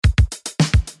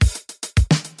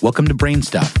Welcome to Brain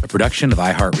Stuff, a production of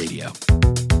iHeartRadio.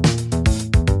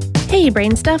 Hey,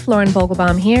 Brain Stuff, Lauren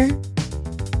Vogelbaum here.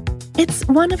 It's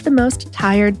one of the most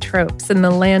tired tropes in the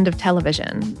land of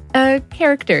television. A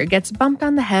character gets bumped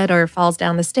on the head or falls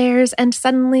down the stairs and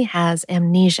suddenly has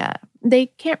amnesia. They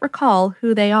can't recall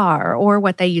who they are or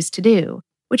what they used to do,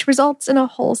 which results in a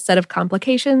whole set of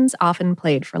complications often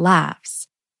played for laughs.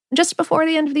 Just before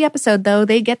the end of the episode, though,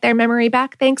 they get their memory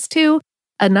back thanks to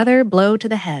another blow to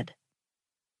the head.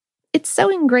 It's so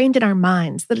ingrained in our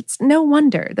minds that it's no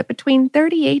wonder that between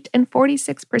 38 and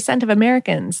 46% of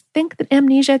Americans think that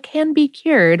amnesia can be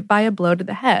cured by a blow to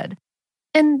the head.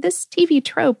 And this TV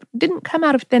trope didn't come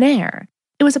out of thin air.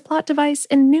 It was a plot device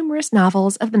in numerous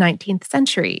novels of the 19th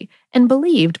century and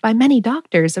believed by many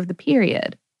doctors of the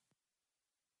period.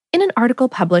 In an article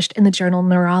published in the journal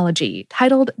Neurology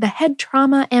titled The Head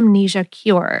Trauma Amnesia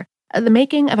Cure, The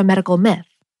Making of a Medical Myth,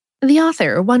 the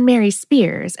author, one Mary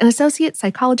Spears, an associate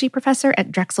psychology professor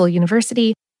at Drexel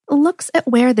University, looks at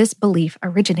where this belief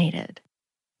originated.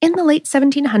 In the late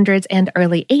 1700s and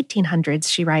early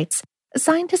 1800s, she writes,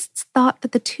 scientists thought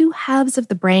that the two halves of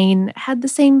the brain had the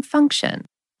same function,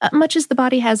 much as the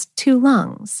body has two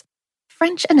lungs.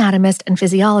 French anatomist and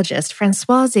physiologist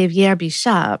François-Xavier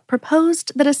Bichat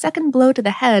proposed that a second blow to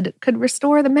the head could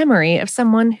restore the memory of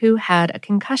someone who had a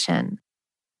concussion.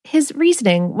 His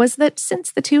reasoning was that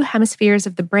since the two hemispheres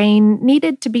of the brain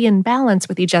needed to be in balance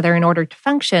with each other in order to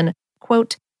function,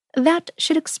 quote, that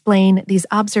should explain these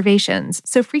observations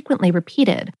so frequently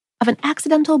repeated of an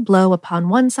accidental blow upon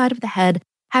one side of the head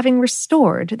having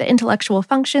restored the intellectual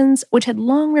functions which had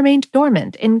long remained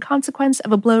dormant in consequence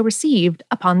of a blow received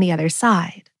upon the other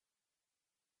side.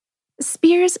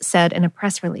 Spears said in a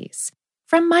press release,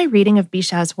 from my reading of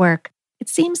Bichat's work, it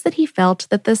seems that he felt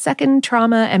that the second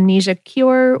trauma amnesia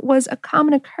cure was a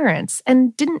common occurrence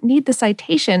and didn't need the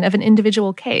citation of an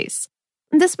individual case.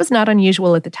 This was not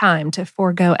unusual at the time to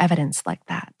forego evidence like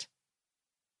that.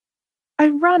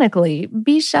 Ironically,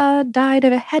 Bichat died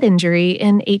of a head injury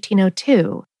in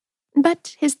 1802,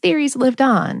 but his theories lived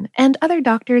on, and other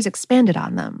doctors expanded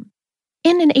on them.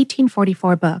 In an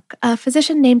 1844 book, a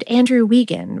physician named Andrew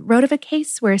Wiegand wrote of a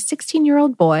case where a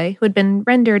 16-year-old boy who had been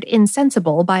rendered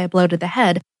insensible by a blow to the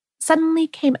head suddenly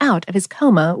came out of his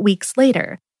coma weeks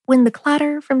later when the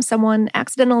clatter from someone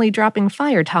accidentally dropping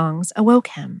fire tongs awoke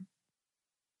him.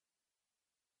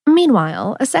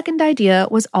 Meanwhile, a second idea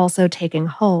was also taking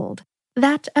hold,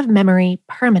 that of memory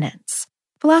permanence.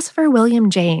 Philosopher William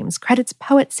James credits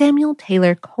poet Samuel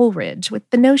Taylor Coleridge with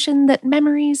the notion that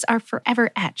memories are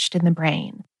forever etched in the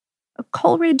brain.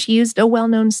 Coleridge used a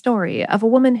well-known story of a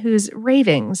woman whose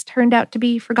ravings turned out to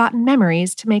be forgotten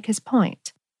memories to make his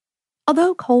point.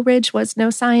 Although Coleridge was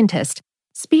no scientist,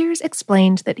 Spears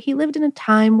explained that he lived in a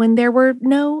time when there were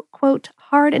no, quote,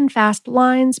 hard and fast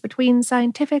lines between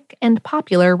scientific and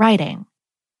popular writing.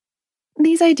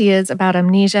 These ideas about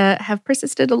amnesia have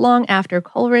persisted long after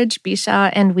Coleridge,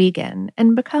 Bichat, and Wiegand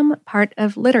and become part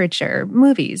of literature,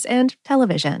 movies, and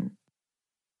television.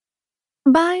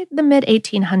 By the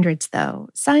mid-1800s, though,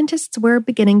 scientists were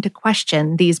beginning to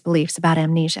question these beliefs about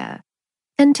amnesia.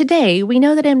 And today, we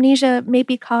know that amnesia may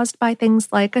be caused by things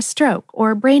like a stroke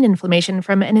or brain inflammation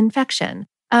from an infection,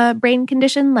 a brain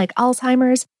condition like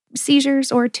Alzheimer's,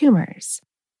 seizures, or tumors.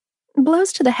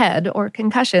 Blows to the head or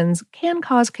concussions can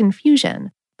cause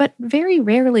confusion, but very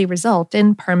rarely result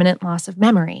in permanent loss of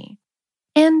memory.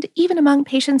 And even among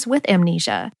patients with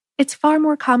amnesia, it's far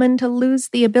more common to lose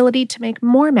the ability to make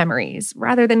more memories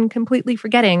rather than completely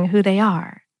forgetting who they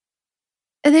are.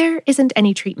 There isn't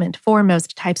any treatment for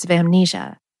most types of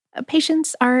amnesia.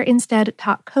 Patients are instead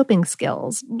taught coping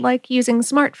skills, like using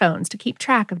smartphones to keep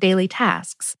track of daily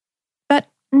tasks.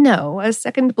 No, a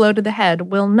second blow to the head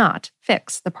will not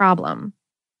fix the problem.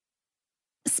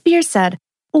 Spears said,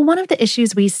 one of the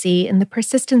issues we see in the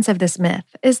persistence of this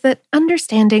myth is that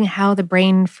understanding how the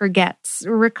brain forgets,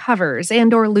 recovers,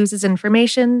 and/or loses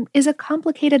information is a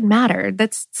complicated matter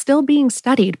that's still being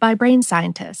studied by brain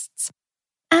scientists.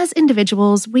 As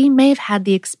individuals, we may have had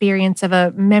the experience of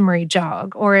a memory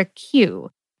jog or a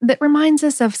cue that reminds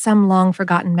us of some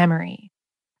long-forgotten memory.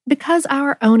 Because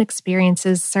our own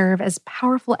experiences serve as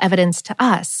powerful evidence to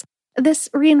us, this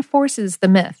reinforces the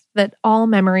myth that all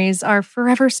memories are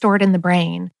forever stored in the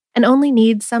brain and only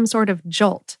need some sort of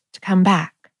jolt to come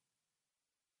back.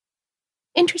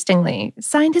 Interestingly,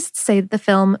 scientists say that the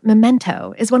film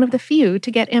Memento is one of the few to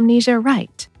get amnesia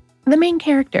right. The main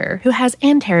character, who has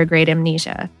anterograde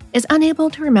amnesia, is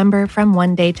unable to remember from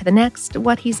one day to the next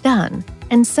what he's done,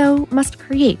 and so must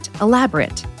create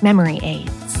elaborate memory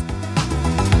aids.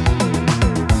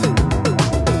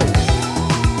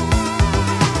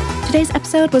 Today's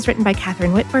episode was written by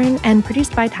Katherine Whitburn and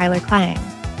produced by Tyler Klang.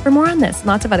 For more on this and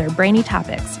lots of other brainy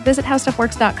topics, visit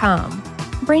howstuffworks.com.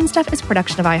 Brain Stuff is a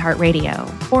production of iHeartRadio.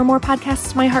 For more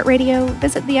podcasts from iHeartRadio,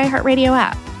 visit the iHeartRadio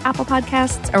app, Apple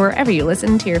Podcasts, or wherever you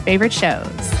listen to your favorite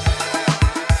shows.